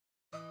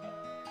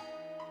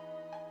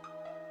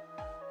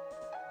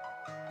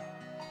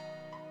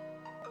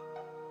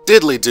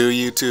Diddly do,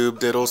 YouTube,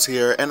 Diddles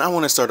here, and I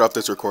want to start off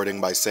this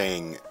recording by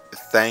saying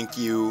thank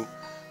you.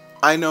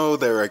 I know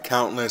there are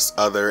countless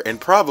other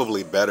and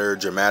probably better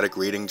dramatic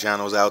reading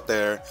channels out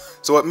there,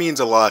 so it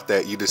means a lot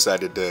that you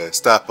decided to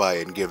stop by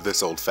and give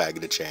this old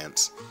faggot a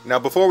chance. Now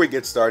before we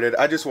get started,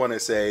 I just want to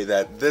say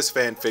that this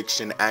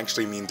fanfiction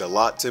actually means a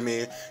lot to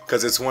me,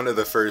 because it's one of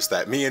the first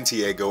that me and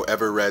Diego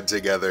ever read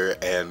together,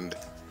 and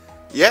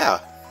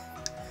yeah.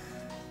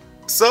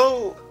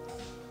 So,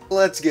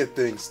 let's get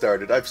things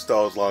started. I've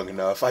stalled long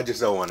enough, I just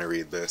don't want to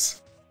read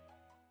this.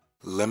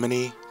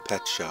 Lemony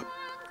Pet Shop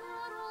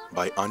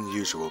by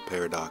Unusual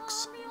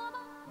Paradox.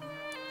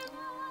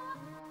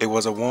 It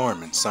was a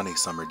warm and sunny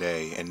summer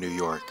day in New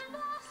York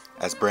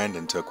as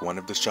Brandon took one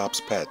of the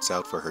shop's pets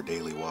out for her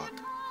daily walk.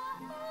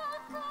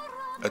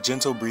 A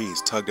gentle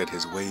breeze tugged at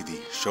his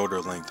wavy,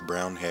 shoulder-length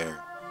brown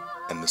hair,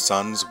 and the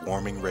sun's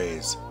warming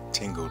rays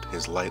tingled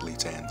his lightly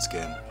tanned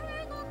skin.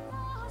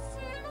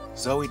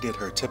 Zoe did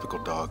her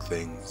typical dog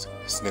things,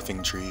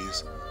 sniffing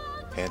trees,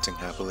 panting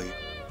happily,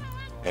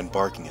 and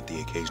barking at the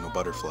occasional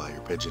butterfly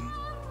or pigeon.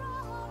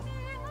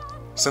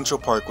 Central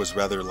Park was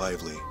rather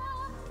lively,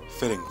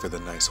 fitting for the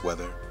nice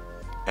weather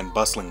and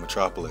bustling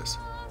metropolis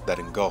that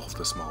engulfed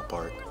the small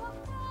park.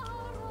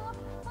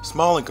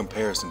 Small in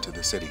comparison to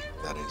the city,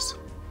 that is.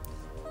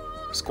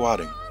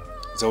 Squatting,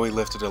 Zoe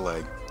lifted a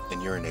leg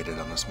and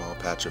urinated on a small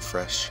patch of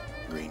fresh,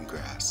 green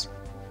grass.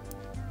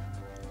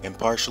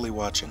 Impartially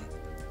watching,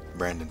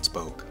 Brandon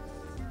spoke.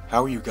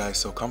 "How are you guys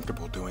so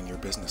comfortable doing your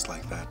business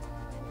like that?"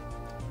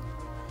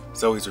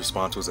 Zoe's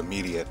response was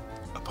immediate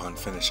upon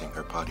finishing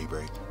her potty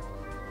break.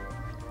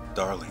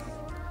 "Darling,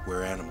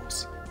 we're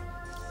animals.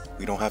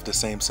 We don't have the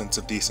same sense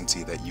of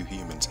decency that you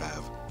humans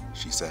have,"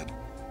 she said,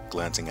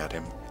 glancing at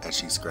him as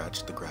she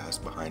scratched the grass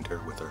behind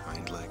her with her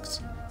hind legs.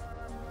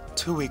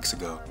 2 weeks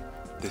ago,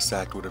 this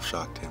act would have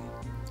shocked him,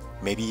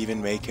 maybe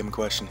even make him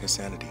question his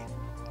sanity.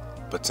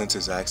 But since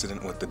his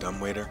accident with the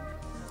dumbwaiter,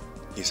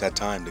 he's had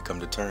time to come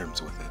to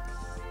terms with it.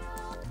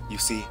 You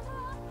see,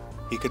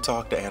 he could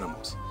talk to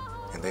animals,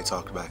 and they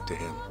talked back to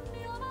him.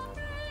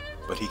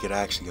 But he could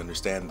actually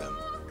understand them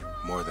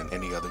more than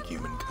any other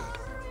human could.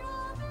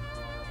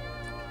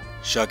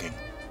 Shrugging,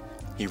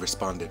 he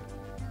responded,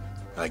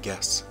 "I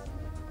guess."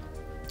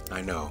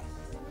 "I know,"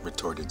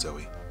 retorted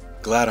Zoe.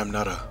 "Glad I'm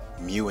not a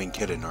mewing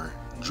kitten or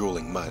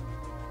drooling mutt.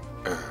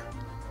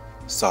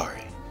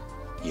 Sorry,"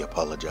 he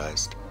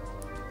apologized.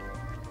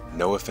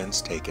 "No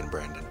offense taken,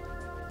 Brandon."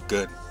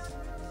 "Good.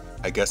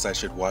 I guess I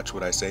should watch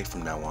what I say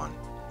from now on,"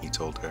 he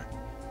told her.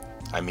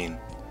 "I mean,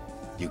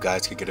 you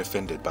guys could get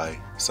offended by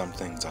some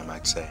things I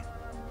might say."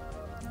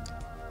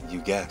 "You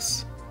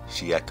guess,"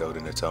 she echoed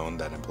in a tone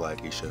that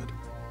implied he should.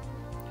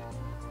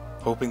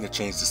 Hoping to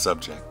change the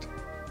subject,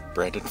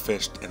 Brandon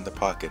fished in the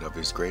pocket of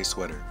his gray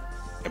sweater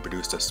and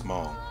produced a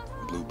small,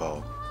 blue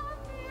ball.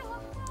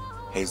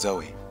 "Hey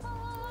Zoe,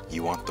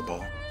 you want the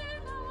ball?"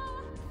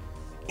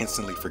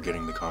 Instantly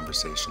forgetting the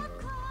conversation,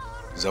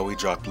 Zoe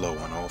dropped low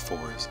on all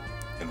fours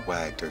and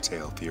wagged her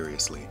tail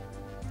furiously.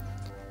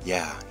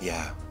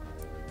 Yeah,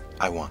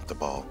 I want the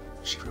ball,"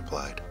 she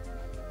replied.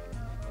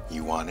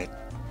 "You want it?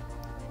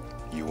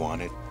 You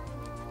want it?"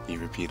 he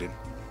repeated,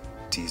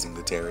 teasing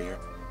the terrier.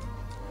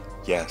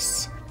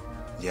 Yes,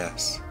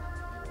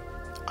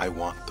 I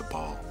want the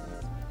ball.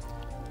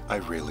 I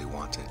really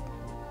want it,"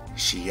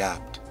 she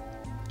yapped,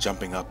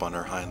 jumping up on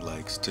her hind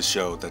legs to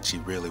show that she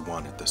really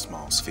wanted the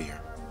small sphere.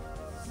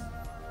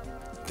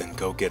 "Then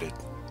go get it,"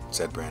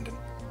 said Brandon,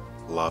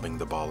 lobbing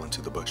the ball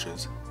into the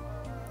bushes.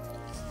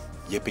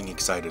 Yipping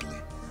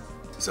excitedly,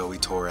 Zoe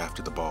tore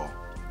after the ball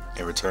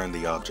and returned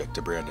the object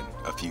to Brandon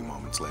a few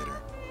moments later.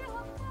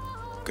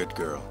 "Good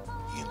girl,"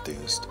 he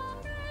enthused.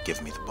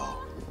 "Give me the ball."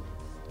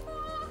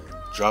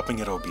 Dropping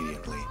it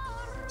obediently,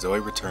 Zoe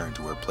returned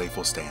to her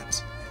playful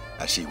stance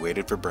as she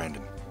waited for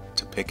Brandon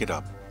to pick it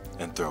up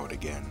and throw it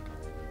again.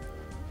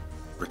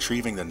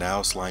 Retrieving the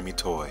now slimy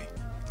toy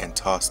and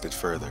tossed it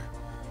further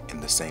in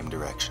the same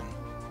direction.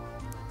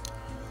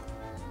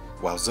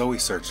 While Zoe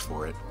searched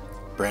for it,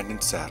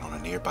 Brandon sat on a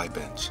nearby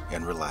bench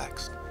and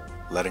relaxed,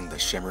 letting the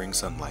shimmering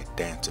sunlight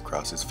dance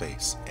across his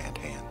face and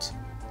hands.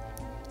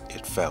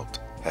 It felt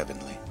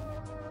heavenly.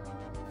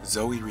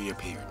 Zoe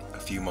reappeared a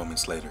few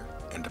moments later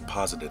and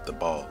deposited the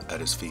ball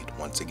at his feet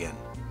once again,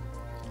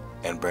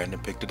 and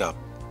Brandon picked it up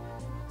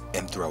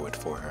and threw it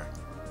for her.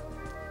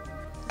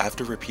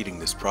 After repeating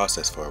this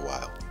process for a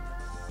while,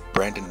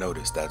 Brandon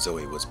noticed that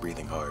Zoe was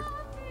breathing hard,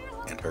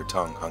 and her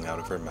tongue hung out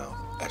of her mouth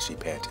as she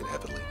panted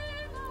heavily.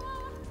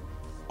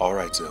 "All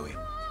right, Zoe,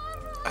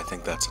 I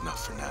think that's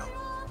enough for now,"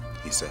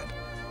 he said,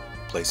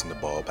 placing the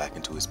ball back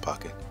into his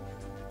pocket,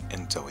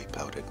 and Zoe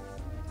pouted.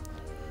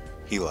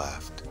 He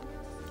laughed.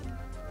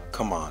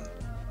 "Come on,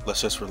 let's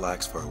just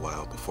relax for a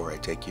while before I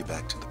take you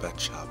back to the pet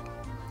shop.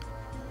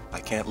 I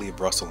can't leave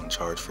Russell in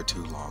charge for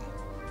too long.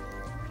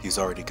 He's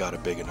already got a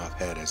big enough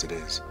head as it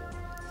is."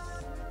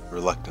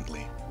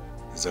 Reluctantly,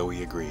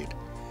 Zoe agreed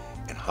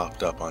and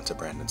hopped up onto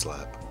Brandon's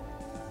lap,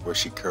 where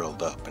she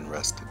curled up and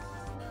rested.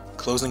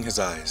 Closing his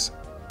eyes,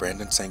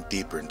 Brandon sank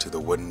deeper into the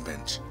wooden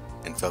bench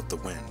and felt the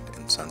wind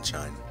and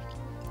sunshine.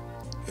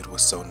 It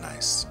was so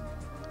nice.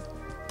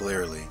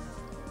 Blearily,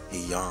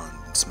 he yawned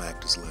and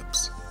smacked his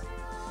lips.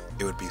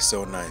 It would be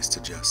so nice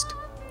to just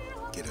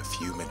get a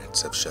few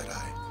minutes of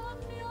shut-eye.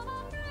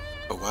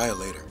 A while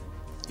later,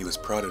 he was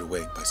prodded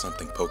awake by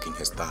something poking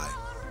his thigh.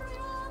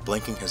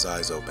 Blinking his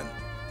eyes open,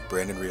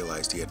 Brandon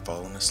realized he had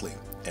fallen asleep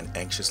and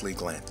anxiously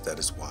glanced at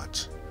his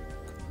watch.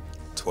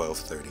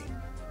 12:30.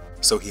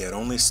 So he had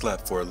only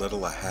slept for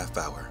a half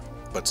hour,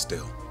 but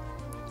still.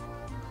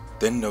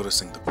 Then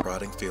noticing the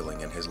prodding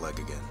feeling in his leg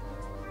again,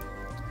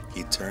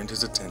 he turned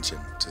his attention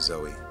to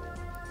Zoe,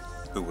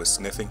 who was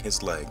sniffing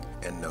his leg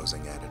and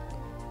nosing at it.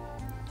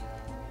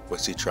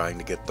 Was she trying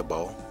to get the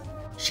ball?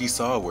 She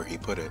saw where he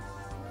put it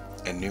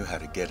and knew how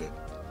to get it,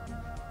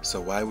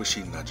 so why was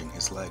she nudging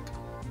his leg?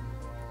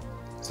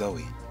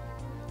 "Zoe,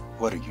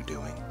 what are you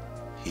doing?"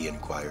 he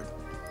inquired,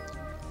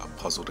 a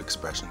puzzled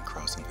expression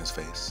crossing his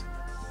face.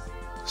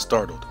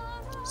 Startled,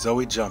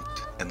 Zoe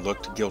jumped and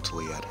looked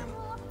guiltily at him.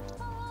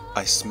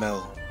 "I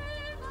smell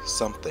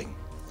something,"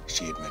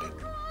 she admitted.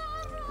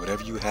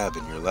 "Whatever you have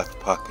in your left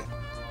pocket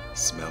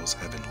smells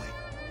heavenly."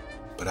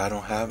 "But I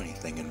don't have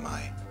anything in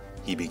my,"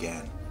 he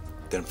began,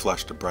 then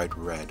flushed a bright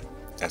red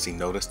as he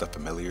noticed a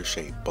familiar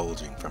shape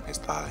bulging from his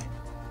thigh.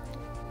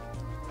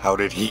 How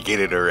did he get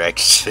an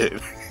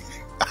erection?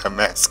 I'm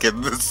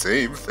asking the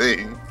same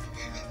thing.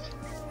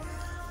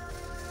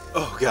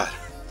 Oh God.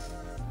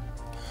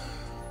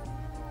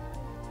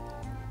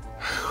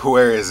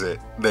 Where is it?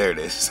 There it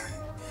is.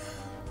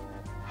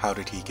 How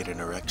did he get an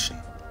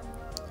erection?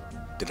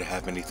 Did it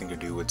have anything to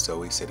do with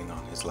Zoe sitting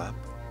on his lap?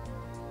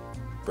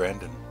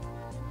 "Brandon,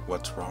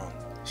 what's wrong?"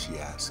 she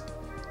asked.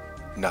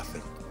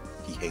 "Nothing,"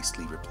 he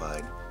hastily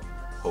replied,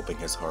 hoping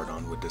his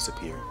hard-on would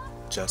disappear.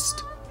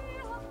 "Just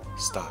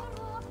stop."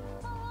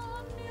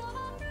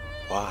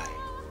 "Why?"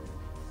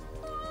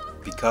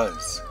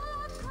 "Because."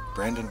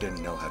 Brandon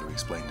didn't know how to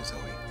explain to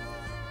Zoe,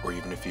 or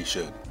even if he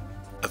should.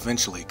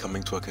 Eventually,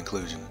 coming to a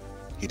conclusion,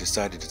 he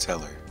decided to tell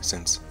her,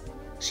 since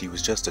she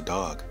was just a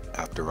dog,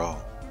 after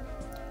all.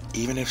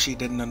 Even if she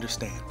didn't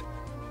understand,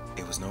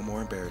 it was no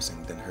more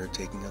embarrassing than her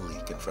taking a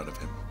leak in front of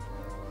him.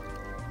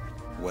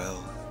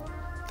 "Well,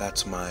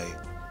 that's my,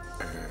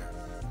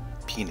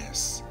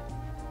 penis,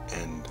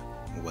 and,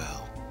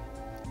 well,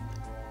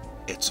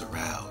 it's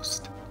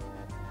aroused."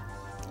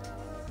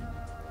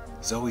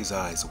 Zoe's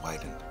eyes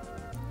widened.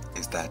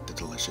 Is that the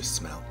delicious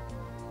smell?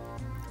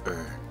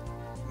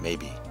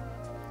 Maybe.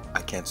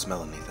 I can't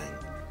smell anything.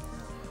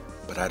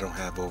 But I don't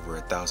have over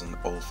 1,000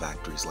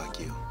 olfactories like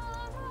you.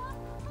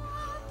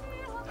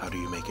 "How do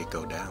you make it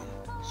go down?"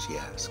 she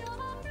asked.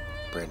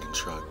 Brandon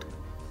shrugged.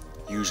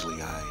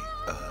 "Usually I,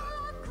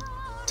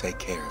 take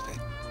care of it.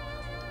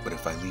 But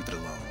if I leave it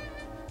alone,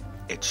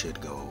 it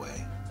should go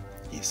away,"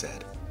 he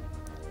said.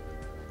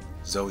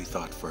 Zoe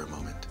thought for a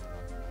moment.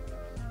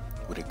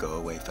 Would it go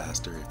away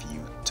faster if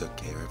you took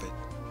care of it?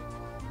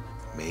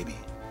 Maybe,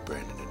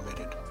 Brandon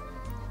admitted.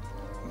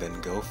 "Then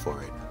go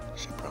for it,"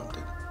 she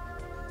prompted.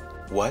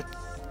 "What?"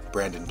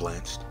 Brandon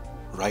blanched.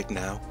 "Right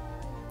now?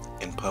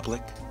 In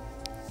public?"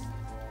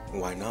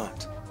 "Why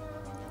not?"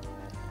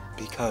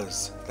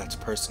 "Because that's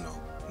personal,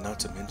 not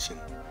to mention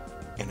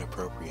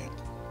inappropriate."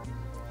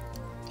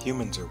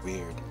 "Humans are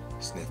weird,"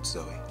 sniffed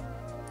Zoe.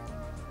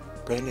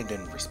 Brandon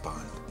didn't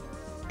respond.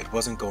 It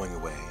wasn't going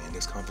away, and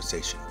this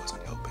conversation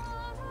wasn't helping.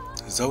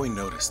 Zoe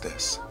noticed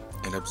this,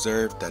 and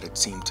observed that it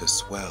seemed to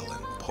swell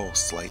and pulse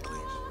slightly.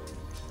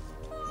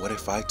 "What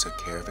if I took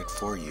care of it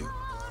for you?"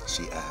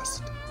 she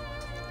asked.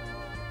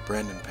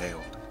 Brandon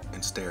paled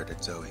and stared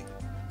at Zoe.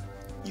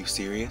 "You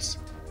serious?"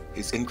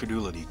 His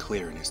incredulity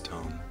clear in his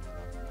tone.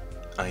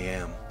 "I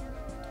am."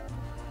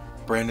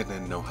 Brandon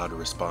didn't know how to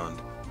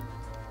respond.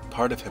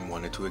 Part of him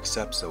wanted to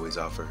accept Zoe's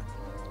offer,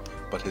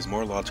 but his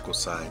more logical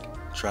side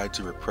tried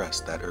to repress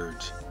that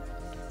urge.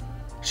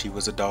 She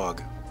was a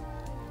dog.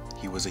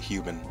 He was a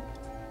human.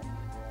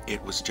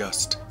 It was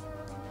just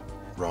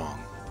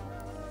wrong.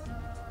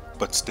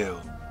 But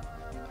still,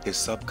 his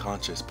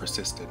subconscious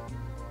persisted,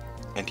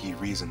 and he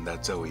reasoned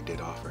that Zoe did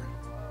offer,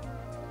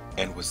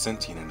 and was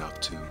sentient enough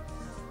to.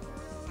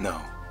 No.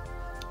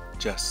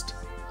 Just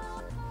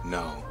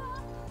no.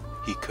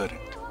 He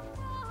couldn't.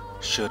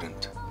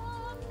 Shouldn't.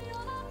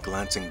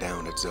 Glancing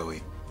down at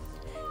Zoe,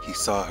 he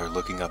saw her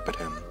looking up at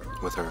him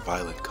with her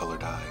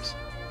violet-colored eyes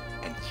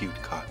and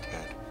cute cocked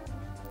head.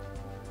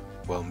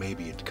 Well,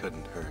 maybe it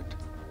couldn't hurt.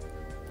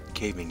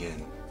 Caving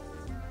in,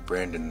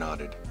 Brandon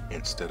nodded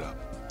and stood up,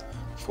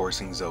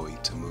 forcing Zoe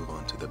to move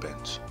onto the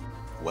bench.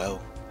 "Well,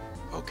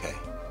 okay.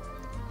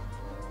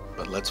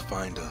 But let's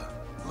find a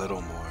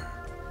little more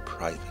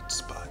private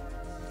spot,"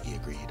 he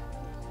agreed.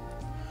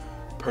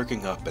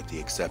 Perking up at the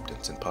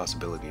acceptance and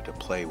possibility to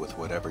play with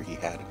whatever he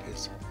had in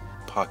his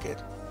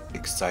pocket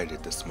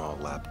excited the small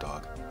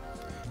lapdog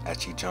as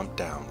she jumped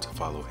down to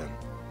follow him.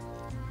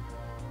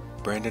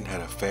 Brandon had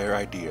a fair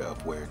idea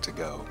of where to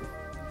go.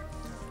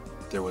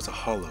 There was a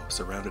hollow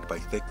surrounded by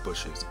thick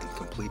bushes and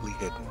completely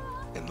hidden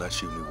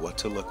unless you knew what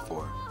to look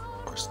for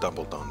or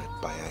stumbled on it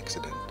by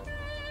accident.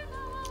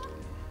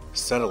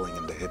 Settling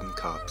in the hidden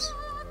copse,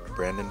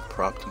 Brandon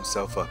propped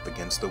himself up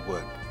against the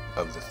wood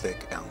of the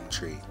thick elm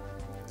tree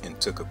and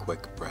took a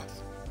quick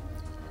breath.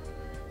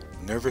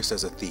 Nervous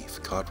as a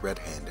thief caught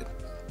red-handed,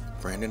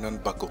 Brandon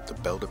unbuckled the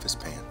belt of his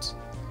pants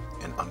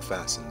and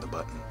unfastened the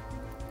button.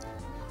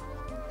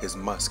 His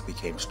musk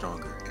became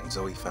stronger, and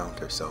Zoe found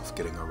herself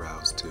getting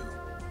aroused too.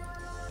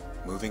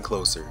 Moving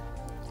closer,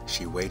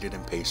 she waited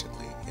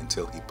impatiently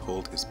until he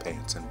pulled his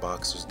pants and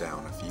boxers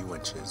down a few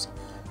inches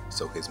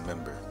so his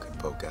member could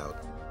poke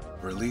out.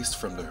 Released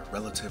from the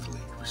relatively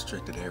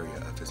restricted area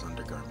of his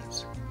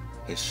undergarments,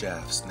 his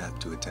shaft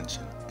snapped to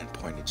attention and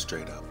pointed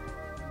straight up.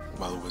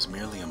 While it was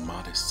merely a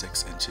modest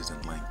 6 inches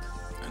in length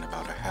and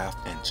about a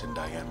 ½ inch in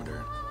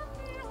diameter,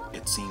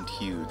 it seemed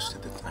huge to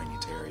the tiny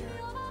terrier.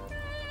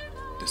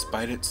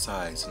 Despite its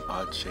size and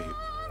odd shape,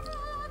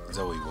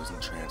 Zoe was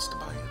entranced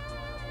by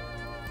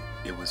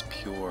it. It was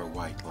pure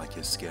white like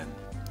his skin,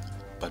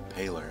 but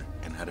paler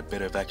and had a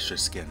bit of extra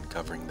skin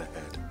covering the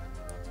head.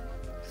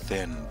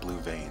 Thin blue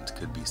veins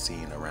could be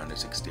seen around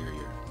its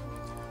exterior,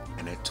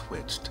 and it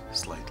twitched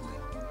slightly.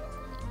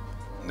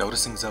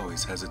 Noticing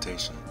Zoe's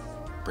hesitation,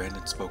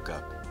 Brandon spoke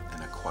up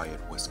in a quiet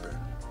whisper.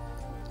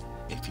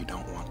 "If you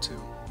don't want to,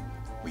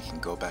 we can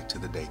go back to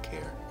the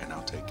daycare and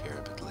I'll take care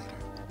of it later,"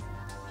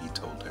 he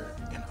told her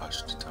in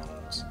hushed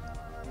tones.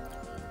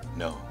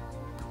 "No,"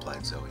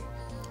 replied Zoe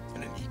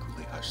in an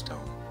equally hushed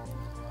tone.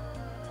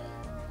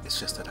 "It's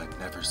just that I've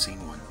never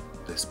seen one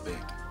this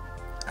big.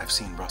 I've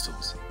seen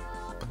Russell's,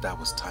 but that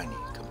was tiny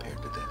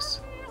compared to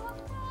this."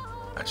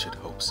 "I should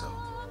hope so,"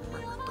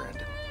 murmured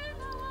Brandon.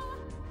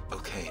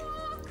 "Okay,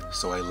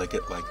 so I lick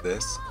it like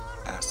this?"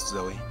 asked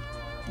Zoe,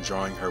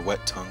 drawing her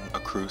wet tongue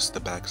across the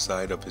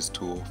backside of his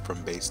tool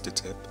from base to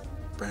tip.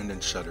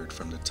 Brandon shuddered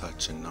from the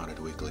touch and nodded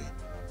weakly.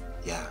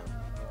 "Yeah,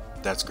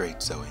 that's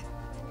great, Zoe.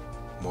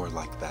 More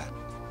like that."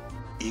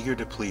 Eager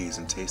to please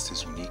and taste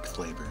his unique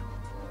flavor,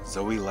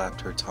 Zoe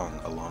lapped her tongue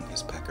along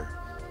his pecker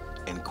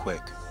in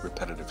quick,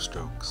 repetitive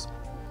strokes.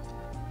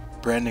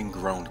 Brandon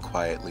groaned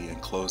quietly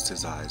and closed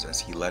his eyes as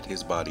he let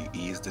his body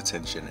ease the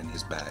tension in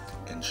his back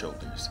and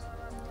shoulders.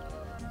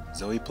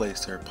 Zoe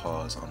placed her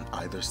paws on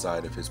either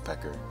side of his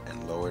pecker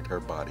and lowered her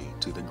body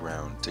to the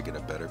ground to get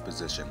a better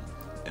position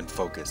and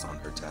focus on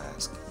her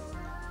task.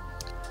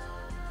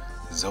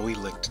 Zoe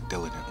licked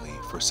diligently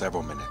for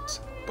several minutes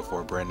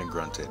before Brandon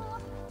grunted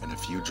and a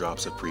few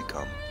drops of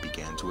pre-cum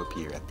began to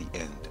appear at the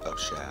end of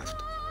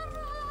shaft.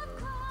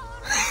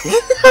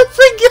 I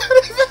forgot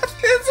about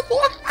his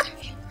line!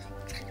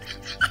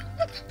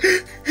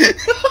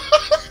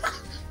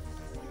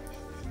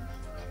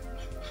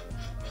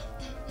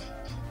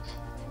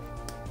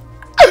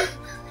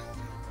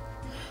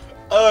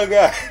 Oh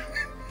god.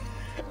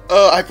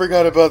 Oh, I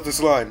forgot about this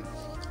line.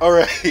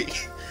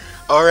 Alright.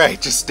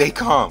 Alright, just stay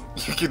calm.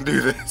 You can do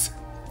this.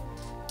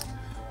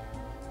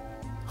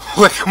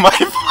 Lick my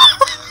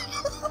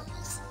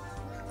balls.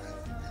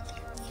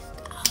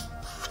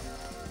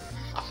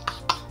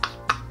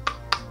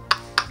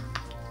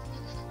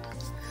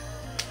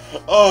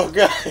 Oh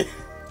god.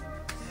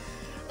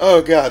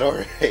 Oh god,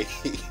 alright.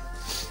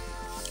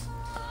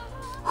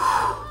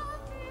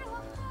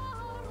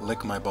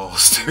 Lick my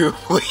balls too,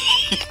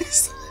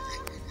 please.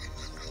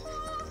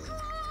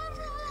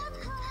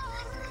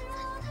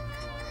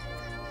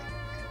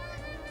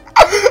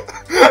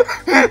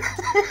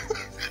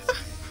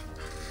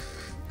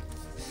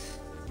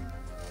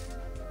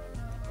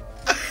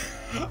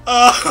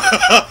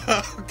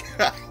 Oh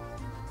god.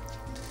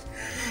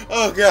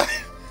 Oh god.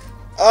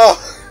 Oh.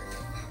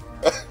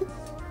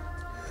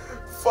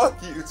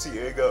 Fuck you,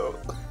 Diego.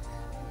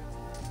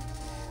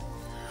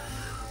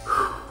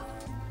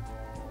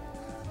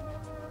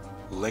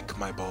 Lick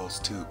my balls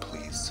too,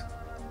 please.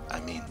 I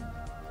mean,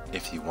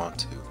 if you want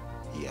to,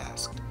 he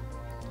asked.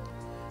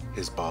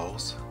 His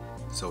balls?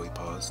 Zoe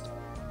paused.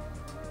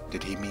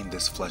 Did he mean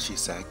this fleshy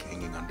sack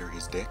hanging under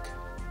his dick?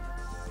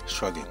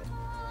 Shrugging,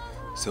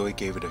 Zoe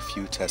gave it a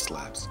few test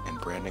laps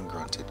and Brandon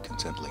grunted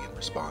contentedly in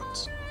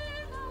response.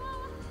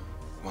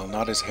 While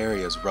not as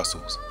hairy as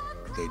Russell's,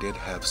 they did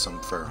have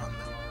some fur on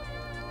them,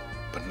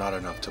 but not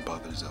enough to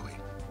bother Zoe.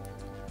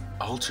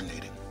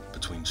 Alternating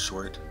between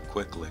short,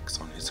 quick licks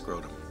on his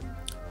scrotum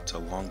to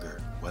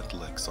longer, wet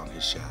licks on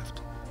his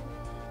shaft,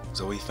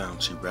 Zoe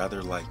found she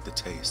rather liked the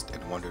taste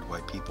and wondered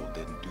why people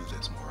didn't do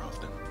this more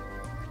often.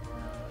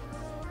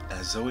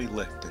 As Zoe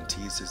licked and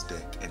teased his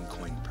dick and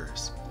coin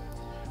purse,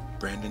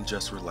 Brandon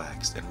just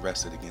relaxed and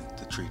rested against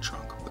the tree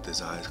trunk with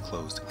his eyes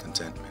closed in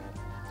contentment,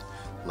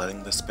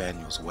 letting the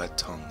spaniel's wet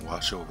tongue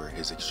wash over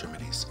his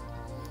extremities.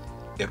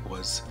 It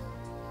was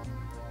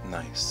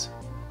nice.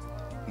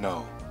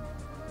 No,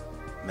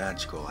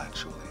 magical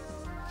actually.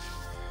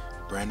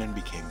 Brandon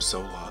became so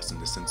lost in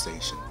the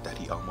sensation that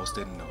he almost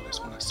didn't notice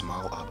when a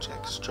small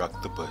object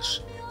struck the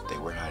bush they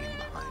were hiding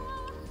behind,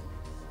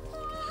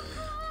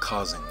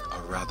 causing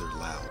a rather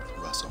loud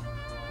rustle.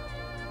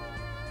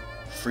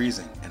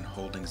 Freezing and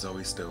holding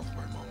Zoe still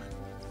for a moment,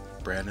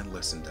 Brandon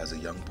listened as a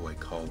young boy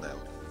called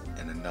out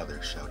and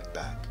another shouted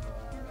back.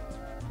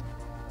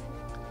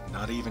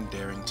 Not even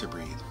daring to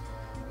breathe,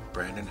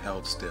 Brandon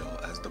held still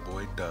as the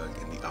boy dug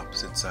in the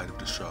opposite side of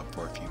the shrub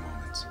for a few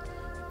moments,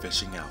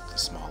 fishing out the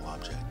small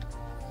object.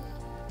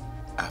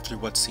 After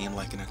what seemed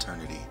like an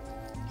eternity,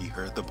 he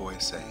heard the boy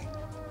say,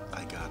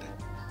 "I got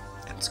it,"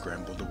 and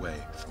scrambled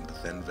away from the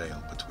thin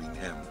veil between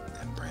him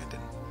and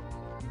Brandon.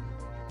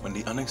 When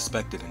the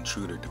unexpected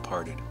intruder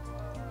departed,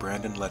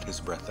 Brandon let his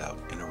breath out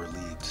in a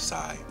relieved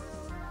sigh.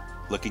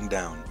 Looking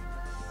down,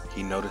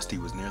 he noticed he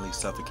was nearly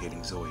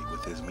suffocating Zoe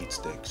with his meat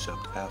stick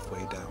shoved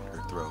halfway down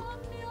her throat.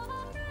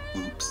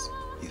 "Oops,"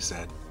 he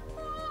said,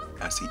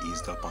 as he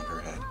eased up on her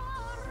head.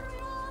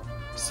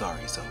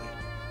 "Sorry, Zoe."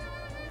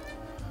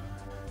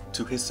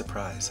 To his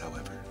surprise,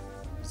 however,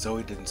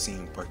 Zoe didn't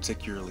seem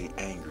particularly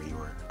angry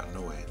or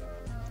annoyed.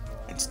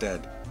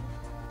 Instead,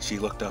 she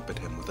looked up at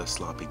him with a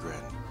sloppy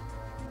grin.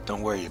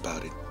 "Don't worry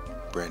about it,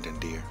 Brandon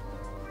dear.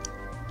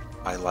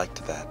 I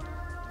liked that."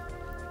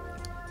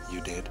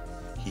 "You did?"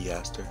 he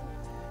asked her,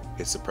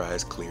 his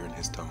surprise clear in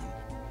his tone.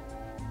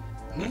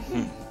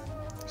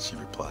 She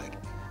replied,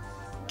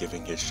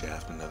 giving his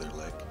shaft another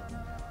lick.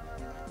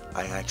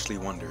 "I actually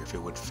wonder if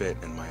it would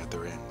fit in my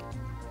other end."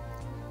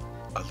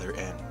 Other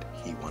end,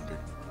 he wondered.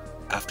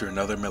 After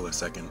another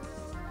millisecond,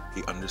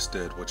 he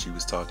understood what she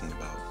was talking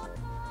about.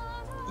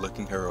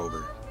 Looking her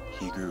over,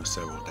 he grew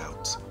several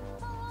doubts.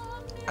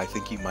 "I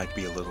think you might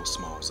be a little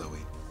small,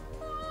 Zoe.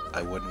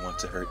 I wouldn't want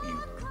to hurt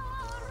you.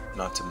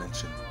 Not to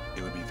mention,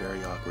 it would be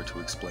very awkward to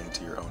explain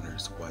to your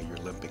owners why you're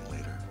limping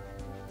later."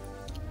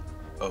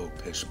 "Oh,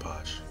 pish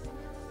posh.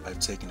 I've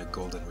taken a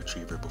golden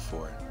retriever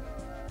before,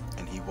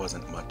 and he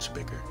wasn't much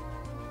bigger."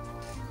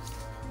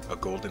 A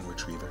golden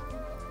retriever?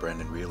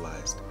 Brandon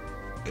realized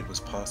it was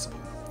possible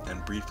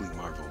and briefly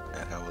marveled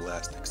at how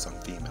elastic some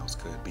females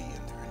could be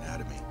in their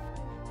anatomy.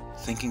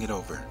 Thinking it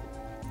over,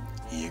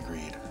 he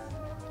agreed.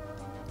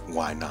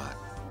 Why not?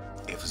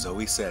 If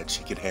Zoe said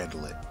she could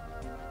handle it,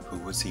 who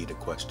was he to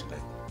question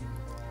it?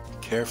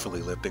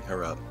 Carefully lifting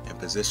her up and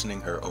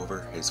positioning her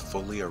over his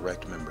fully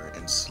erect member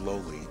and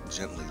slowly,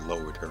 gently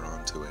lowered her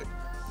onto it.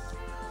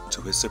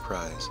 To his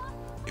surprise,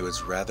 it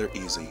was rather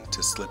easy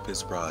to slip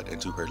his rod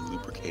into her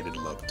lubricated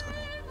love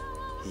tunnel.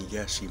 He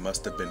guessed she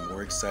must have been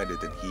more excited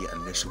than he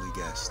initially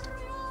guessed.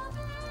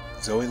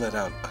 Zoe let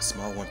out a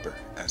small whimper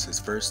as his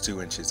first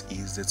 2 inches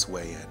eased its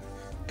way in,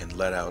 and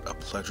let out a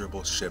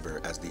pleasurable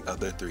shiver as the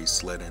other 3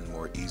 slid in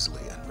more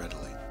easily and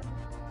readily.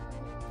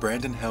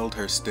 Brandon held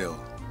her still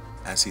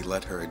as he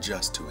let her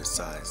adjust to his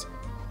size.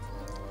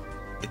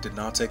 It did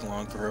not take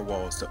long for her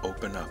walls to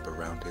open up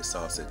around his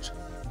sausage.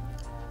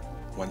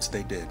 Once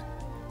they did,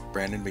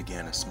 Brandon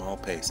began a small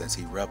pace as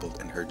he reveled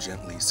in her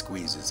gently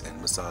squeezes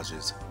and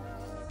massages.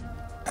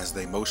 As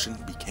their motion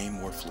became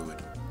more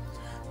fluid,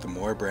 the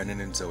more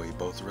Brandon and Zoe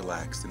both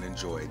relaxed and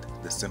enjoyed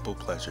the simple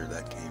pleasure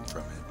that came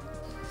from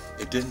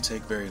it. It didn't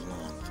take very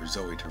long for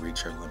Zoe to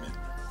reach her limit,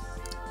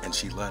 and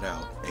she let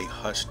out a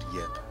hushed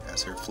yip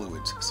as her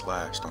fluids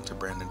slashed onto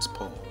Brandon's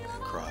pole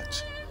and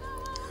crotch.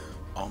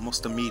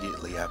 Almost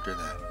immediately after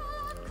that,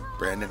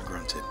 Brandon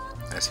grunted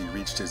as he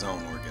reached his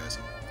own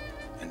orgasm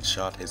and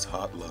shot his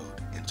hot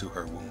load into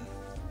her womb.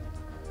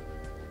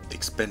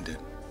 Expended,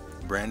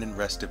 Brandon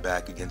rested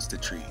back against the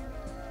tree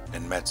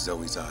and met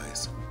Zoe's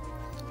eyes.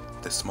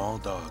 The small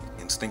dog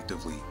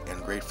instinctively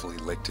and gratefully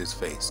licked his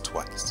face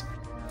twice.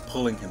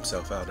 Pulling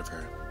himself out of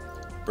her,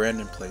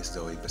 Brandon placed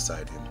Zoe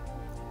beside him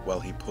while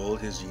he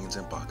pulled his jeans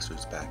and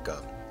boxers back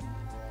up.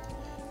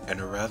 In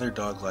a rather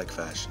dog-like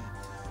fashion,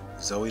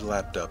 Zoe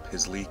lapped up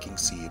his leaking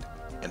seed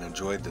and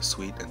enjoyed the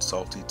sweet and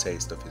salty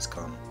taste of his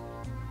cum.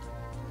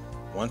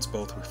 Once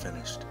both were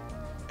finished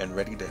and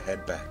ready to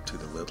head back to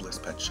the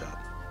lidless pet shop,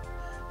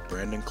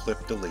 Brandon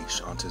clipped the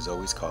leash onto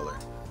Zoe's collar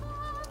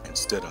and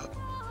stood up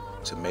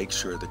to make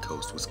sure the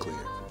coast was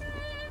clear.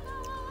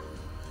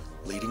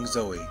 Leading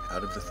Zoe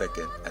out of the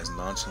thicket as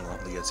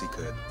nonchalantly as he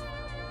could,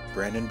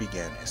 Brandon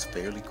began his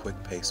fairly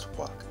quick-paced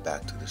walk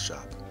back to the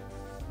shop.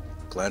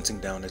 Glancing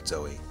down at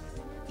Zoe,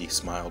 he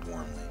smiled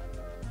warmly.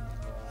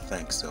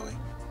 "Thanks, Zoe.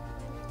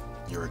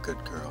 You're a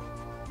good girl."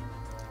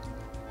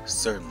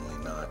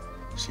 "Certainly not,"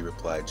 she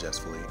replied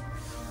jestfully,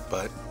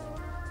 "but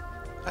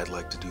I'd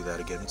like to do that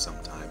again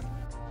sometime."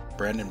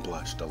 Brandon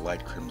blushed a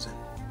light crimson.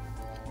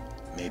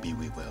 "Maybe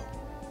we will."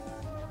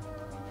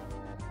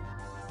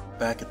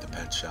 Back at the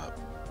pet shop,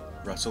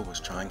 Russell was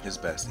trying his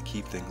best to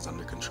keep things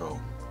under control.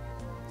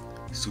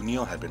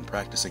 Sunil had been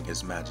practicing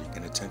his magic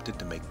and attempted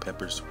to make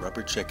Pepper's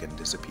rubber chicken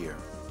disappear.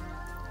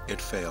 It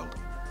failed,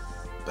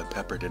 but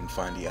Pepper didn't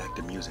find the act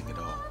amusing at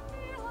all.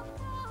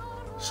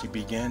 She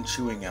began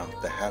chewing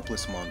out the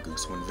hapless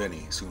mongoose when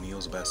Vinny,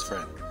 Sunil's best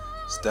friend,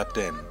 stepped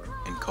in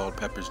and called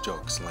Pepper's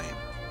jokes lame.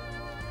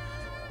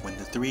 When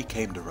the 3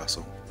 came to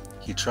Russell,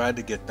 he tried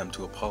to get them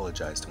to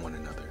apologize to one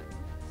another.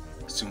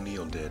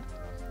 Sunil did,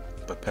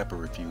 but Pepper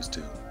refused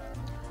to,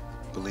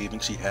 believing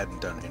she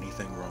hadn't done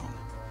anything wrong.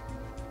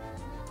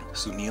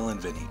 Sunil and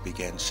Vinny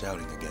began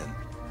shouting again,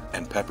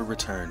 and Pepper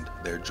returned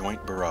their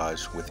joint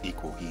barrage with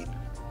equal heat.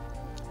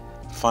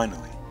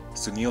 Finally,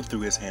 Sunil threw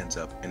his hands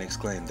up and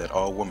exclaimed that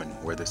all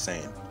women were the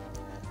same,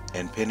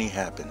 and Penny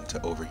happened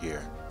to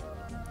overhear.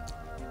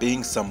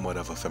 Being somewhat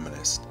of a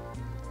feminist,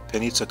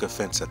 Penny took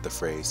offense at the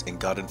phrase and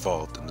got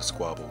involved in the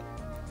squabble.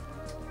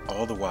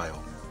 All the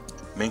while,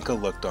 Minka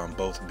looked on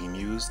both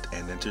bemused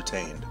and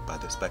entertained by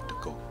the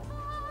spectacle.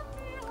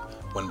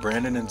 When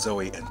Brandon and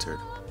Zoe entered,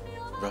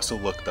 Russell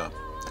looked up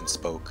and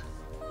spoke.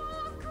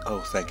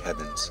 "Oh, thank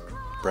heavens.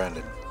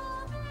 Brandon,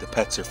 the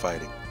pets are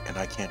fighting, and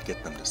I can't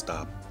get them to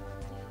stop."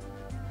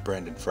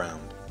 Brandon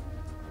frowned.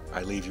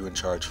 "I leave you in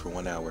charge for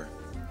 1 hour,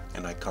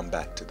 and I come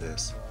back to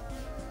this."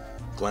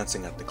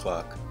 Glancing at the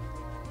clock,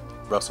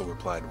 Russell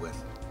replied with,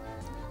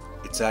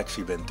 "It's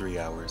actually been 3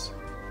 hours,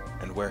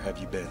 and where have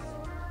you been?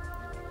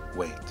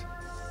 Wait,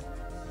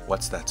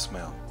 what's that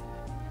smell?"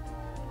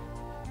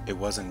 "It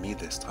wasn't me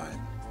this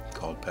time,"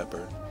 called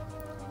Pepper.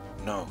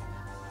 "No,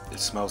 it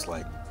smells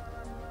like..."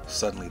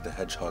 Suddenly the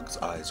hedgehog's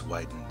eyes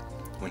widened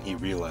when he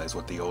realized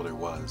what the odor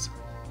was.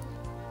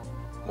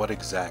 "What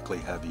exactly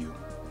have you..."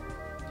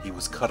 He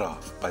was cut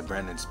off by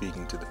Brandon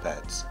speaking to the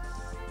pets.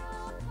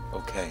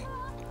 "Okay,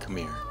 come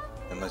here,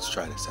 and let's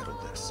try to settle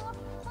this."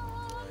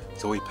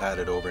 Zoe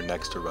patted over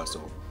next to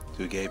Russell,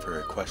 who gave her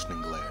a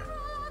questioning glare.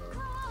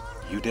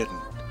 "You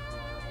didn't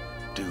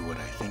do what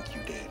I think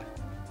you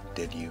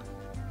did you?"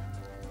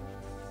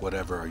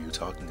 "Whatever are you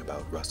talking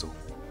about, Russell?"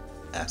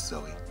 asked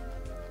Zoe,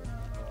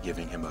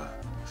 giving him a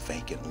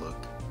vacant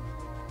look.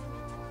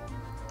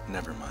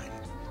 "Never mind,"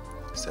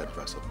 said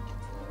Russell.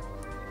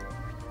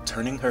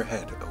 Turning her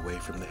head away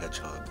from the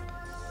hedgehog,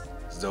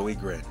 Zoe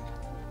grinned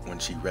when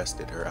she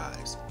rested her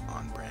eyes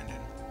on Brandon.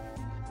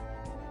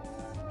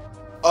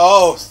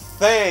 Oh,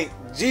 thank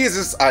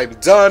Jesus, I'm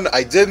done.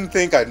 I didn't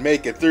think I'd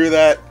make it through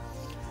that.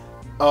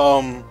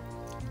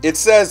 It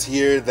says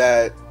here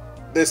that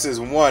this is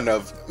one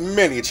of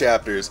many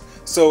chapters,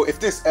 so if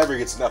this ever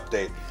gets an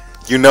update,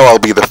 you know I'll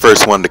be the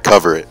first one to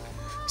cover it.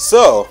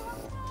 So,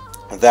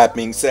 that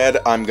being said,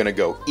 I'm gonna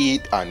go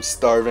eat. I'm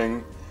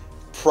starving.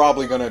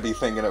 Probably gonna be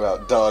thinking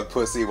about dog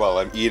pussy while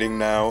I'm eating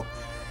now.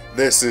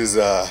 This is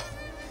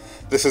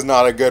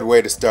not a good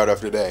way to start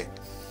off your day.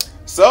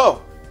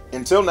 So,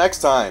 until next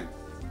time,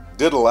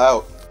 Diddle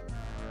out.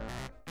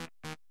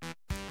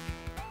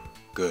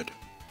 Good.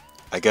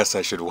 I guess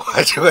I should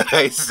watch what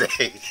I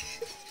say.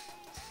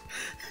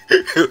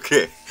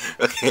 Okay,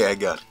 I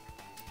got it.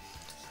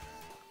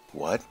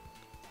 What?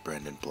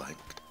 Brandon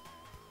blanked.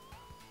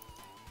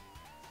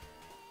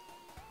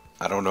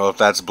 I don't know if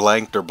that's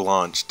blanked or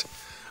blanched.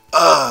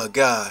 Oh,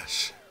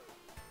 gosh.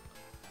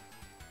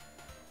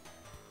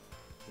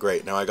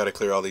 Great, now I gotta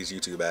clear all these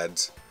YouTube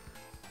ads.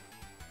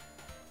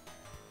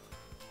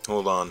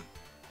 Hold on.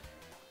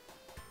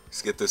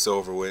 Let's get this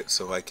over with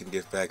so I can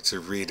get back to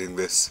reading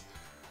this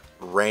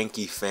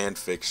ranky fan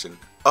fiction.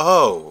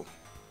 Oh!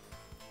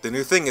 The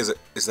new thing is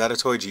that a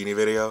Toy Genie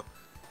video?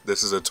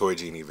 This is a Toy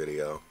Genie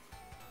video.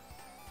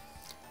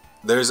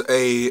 There's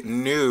a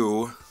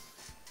new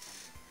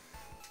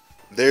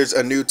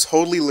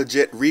totally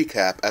legit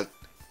recap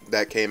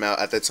that came out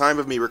at the time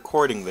of me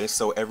recording this,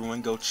 so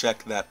everyone go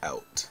check that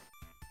out.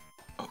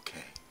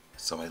 Okay,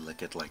 so I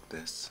lick it like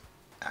this,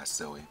 asked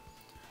Zoe,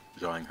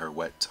 drawing her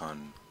wet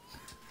tongue.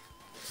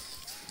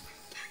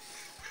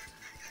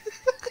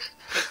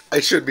 I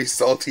should be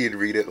salty and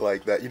read it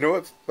like that. You know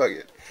what? Fuck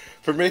it.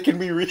 For making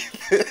me read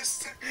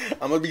this,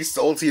 I'm gonna be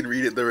salty and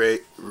read it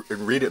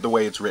the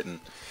way it's written.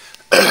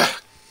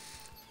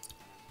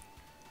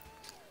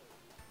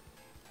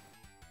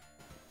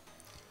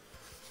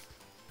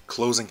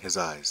 Closing his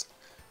eyes,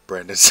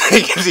 Brandon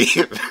sank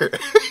deeper.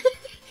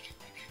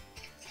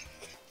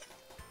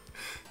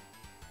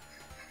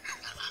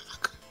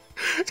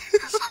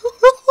 He's a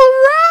little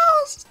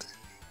aroused.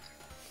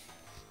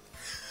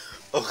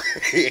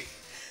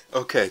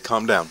 Okay,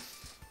 calm down.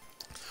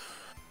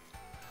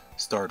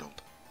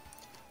 Startled,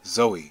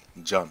 Zoe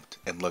jumped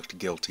and looked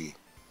guilty.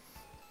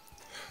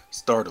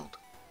 Startled,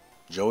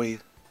 Joey,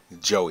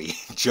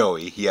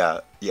 yeah,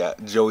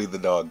 Joey the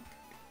dog.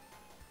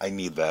 I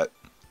need that.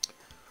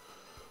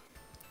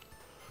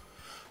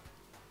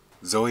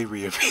 Zoe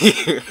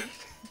reappeared.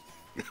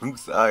 I'm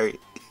sorry.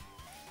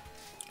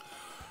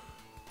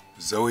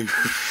 Zoe,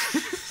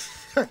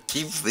 I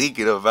keep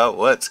thinking about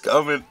what's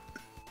coming.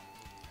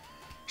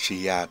 She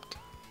yapped,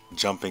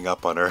 jumping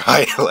up on her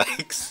hind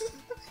legs.